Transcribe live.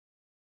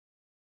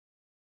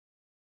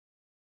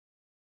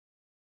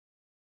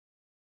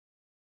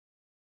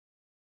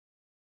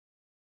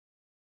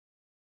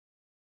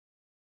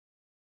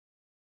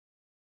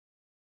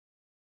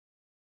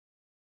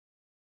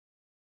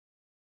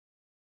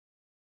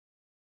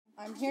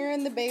I'm here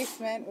in the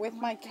basement with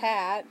my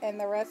cat and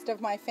the rest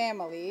of my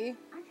family,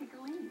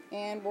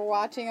 and we're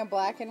watching a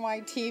black and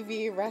white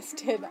TV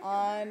rested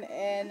on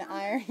an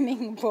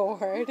ironing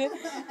board,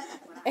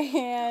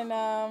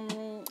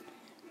 and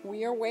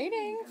we are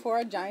waiting for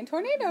a giant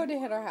tornado to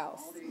hit our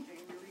house,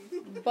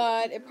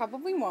 but it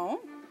probably won't.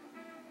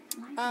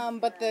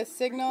 But the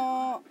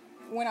signal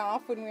went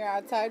off when we were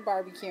outside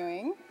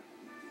barbecuing.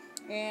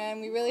 And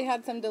we really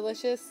had some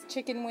delicious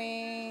chicken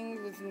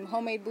wings with some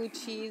homemade blue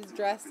cheese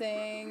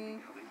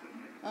dressing,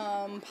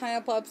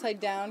 pineapple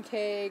upside down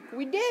cake.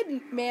 We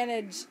did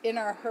manage in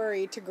our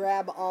hurry to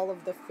grab all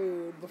of the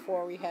food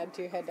before we had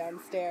to head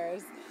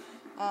downstairs.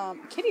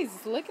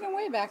 Kitty's licking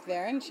away back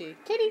there, isn't she?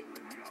 Kitty!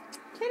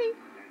 Kitty!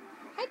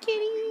 Hi,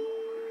 Kitty!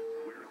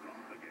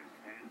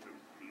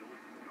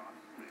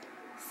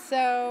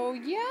 So,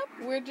 yep,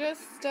 we're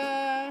just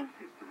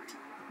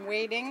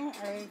waiting.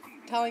 I'm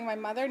telling my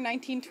mother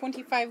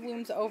 1925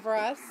 looms over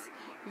us.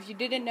 If you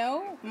didn't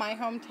know, my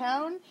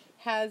hometown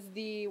has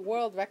the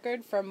world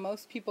record for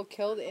most people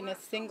killed in a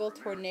single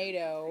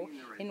tornado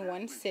in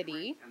one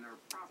city.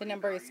 The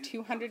number is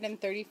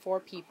 234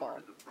 people.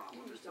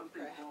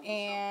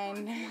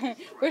 And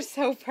we're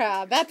so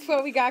proud. That's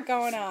what we got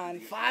going on.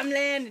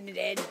 Farmland and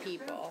dead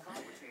people.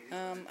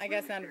 I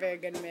guess not a very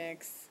good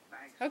mix.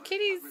 Oh,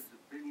 kitties.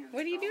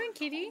 What are you doing,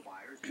 kitty?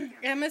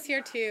 Emma's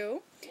here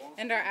too.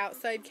 And our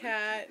outside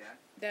cat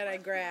that I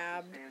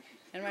grabbed,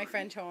 and my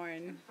French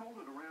horn,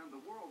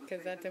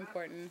 because that's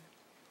important.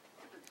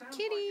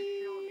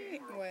 Kitty!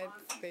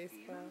 What's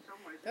baseball?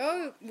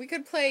 Oh, we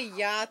could play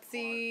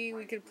Yahtzee,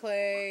 we could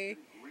play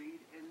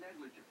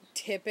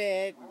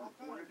Tippet,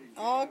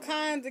 all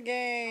kinds of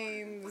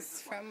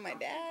games from my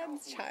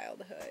dad's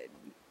childhood.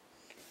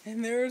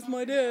 And there's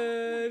my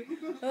dad.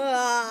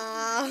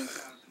 Ah!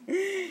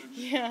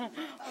 Yeah.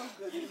 Oh,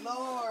 good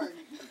Lord.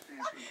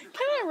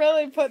 Can I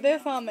really put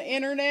this on the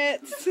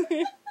internet?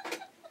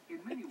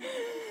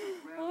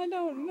 I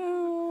don't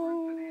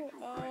know.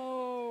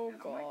 Oh,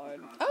 God.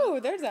 Oh,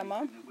 there's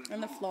Emma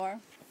on the floor.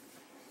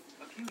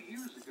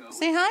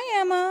 Say hi,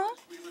 Emma.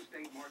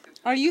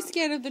 Are you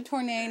scared of the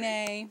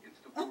tornado?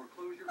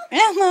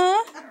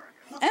 Emma?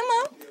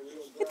 Emma?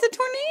 It's a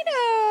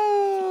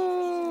tornado.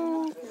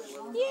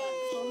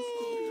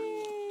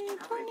 Yay!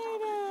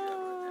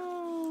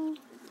 Tornado.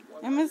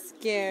 Emma's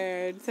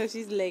scared, so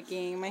she's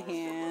licking my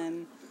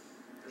hand.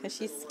 Because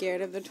she's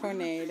scared of the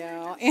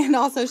tornado. And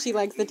also she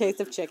likes the taste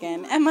of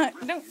chicken. Emma,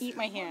 don't eat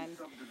my hand.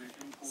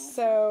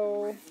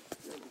 So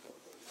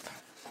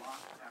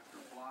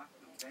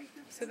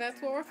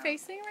that's what we're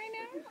facing right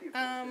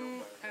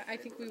now. I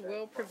think we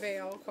will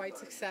prevail quite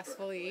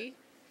successfully.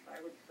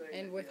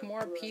 And with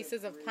more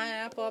pieces of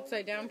pineapple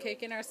upside down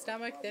cake in our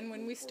stomach than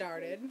when we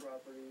started.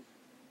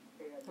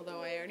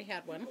 Although I already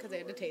had one because I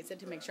had to taste it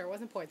to make sure it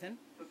wasn't poison.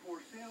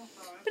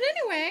 But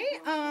anyway,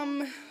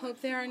 hope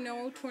there are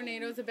no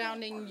tornadoes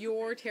abounding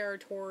your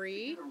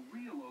territory.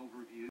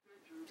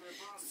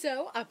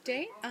 So,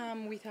 update,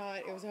 we thought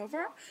it was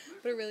over,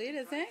 but really it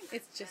isn't.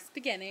 It's just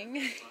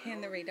beginning,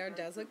 and the radar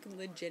does look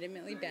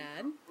legitimately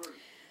bad.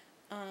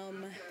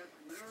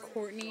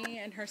 Courtney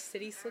and her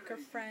city slicker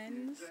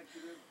friends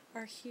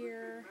are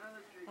here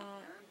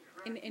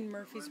in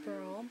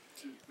Murfreesboro.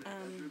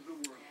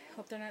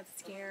 Hope they're not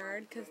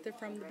scared because they're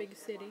from the big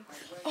city.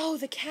 Oh,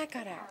 the cat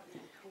got out.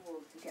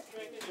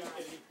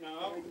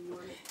 No.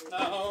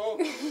 No.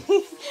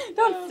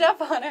 Don't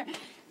step on her.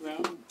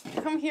 No.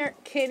 Come here,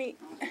 kitty.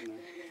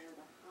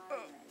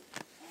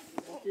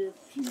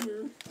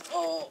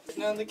 Oh,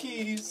 now the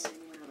keys.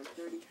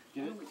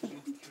 Get it?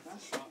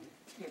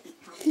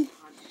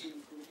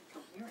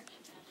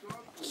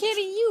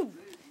 Kitty, you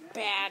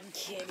bad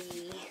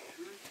kitty.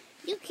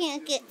 You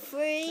can't get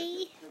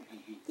free.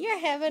 You're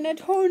having a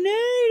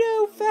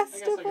tornado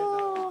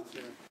festival.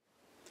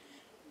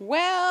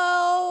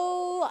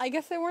 Well, I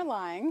guess they weren't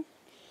lying.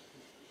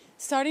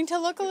 Starting to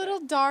look a little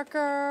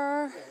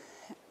darker,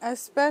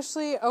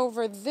 especially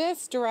over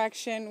this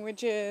direction,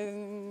 which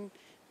is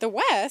the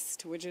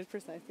west, which is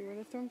precisely where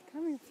the storm's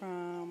coming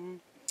from.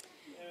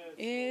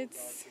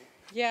 There's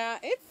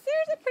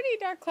a pretty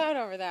dark cloud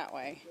over that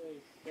way.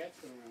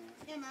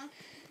 Emma,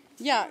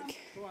 Yuck.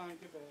 Go on,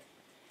 get back.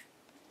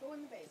 go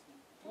in the basement.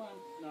 Go on.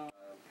 No.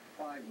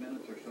 5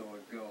 minutes or so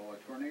ago, a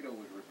tornado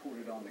was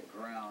reported on the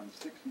ground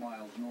 6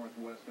 miles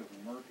northwest of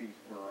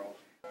Murfreesboro.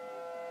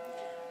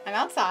 I'm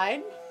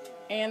outside,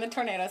 and the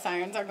tornado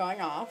sirens are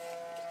going off.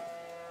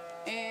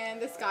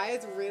 And the sky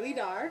is really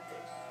dark.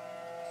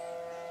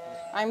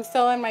 I'm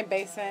still in my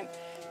basement,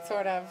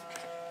 sort of.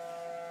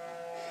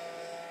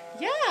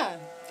 Yeah,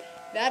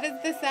 that is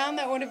the sound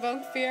that would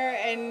evoke fear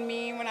in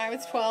me when I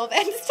was 12,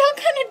 and it still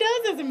kind of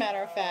does, as a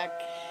matter of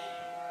fact.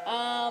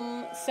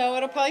 So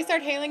it'll probably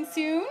start hailing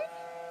soon.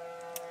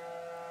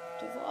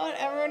 Just want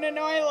everyone to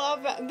know I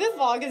love it. This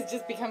vlog is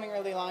just becoming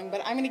really long,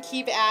 but I'm going to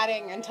keep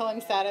adding until I'm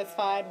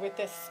satisfied with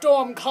this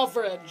storm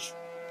coverage.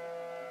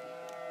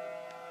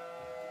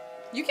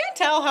 You can't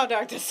tell how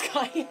dark the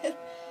sky is.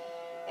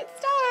 It's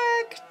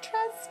dark.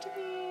 Trust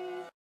me.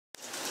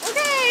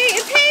 Okay,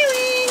 it's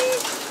hailing.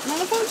 I'm on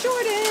the phone,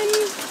 Jordan.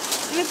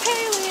 And it's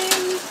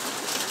hailing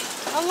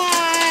a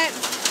lot.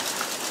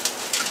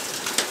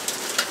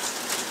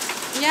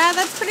 Yeah,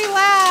 that's pretty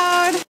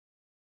loud.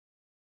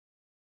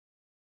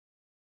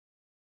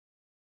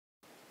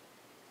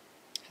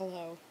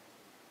 Hello.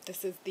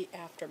 This is the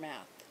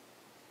aftermath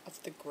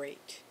of the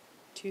great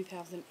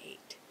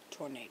 2008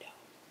 tornado.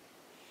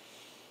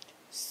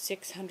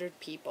 600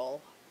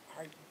 people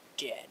are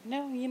dead.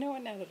 No, you know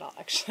what? Not at all.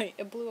 Actually,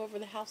 it blew over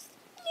the house.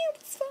 Yeah,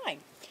 it's fine.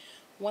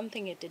 One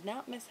thing it did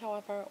not miss,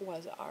 however,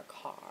 was our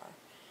car.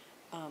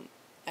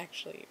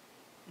 Actually,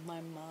 my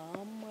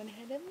mom went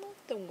ahead and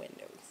left the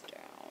windows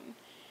down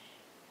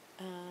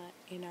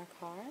in our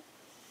car,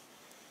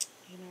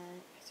 in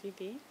our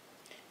SUV,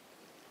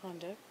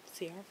 Honda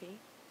CRV.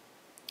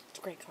 It's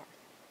a great car.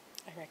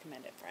 I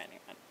recommend it for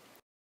anyone.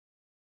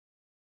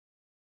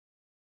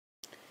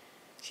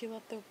 She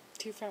left the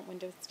 2 front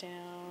windows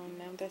down.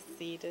 Now the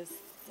seat is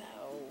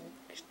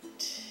soaked.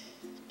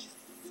 Just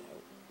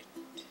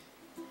soaked.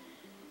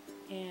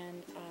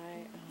 And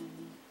I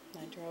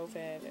drove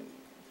it, and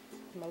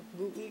my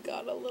booty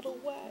got a little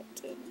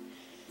wet, and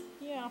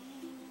yeah.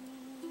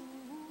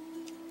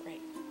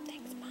 Great.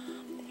 Thanks,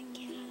 Mom. Thank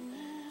you.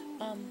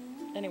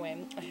 Anyway,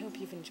 I hope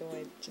you've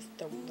enjoyed just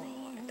the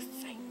raw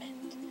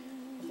excitement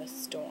of a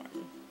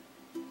storm.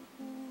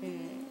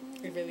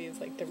 It really is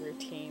like the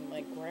routine,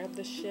 like grab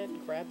the shit,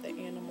 grab the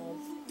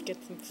animals, get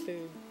some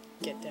food,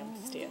 get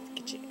downstairs,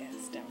 get your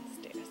ass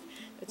downstairs.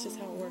 That's just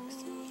how it works.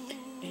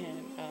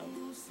 And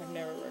I've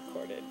never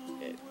recorded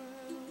it,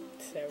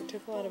 so it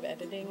took a lot of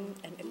editing,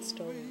 and it's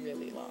still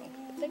really long.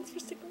 But thanks for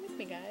sticking with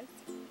me, guys.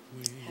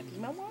 Happy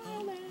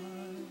Memorial Day!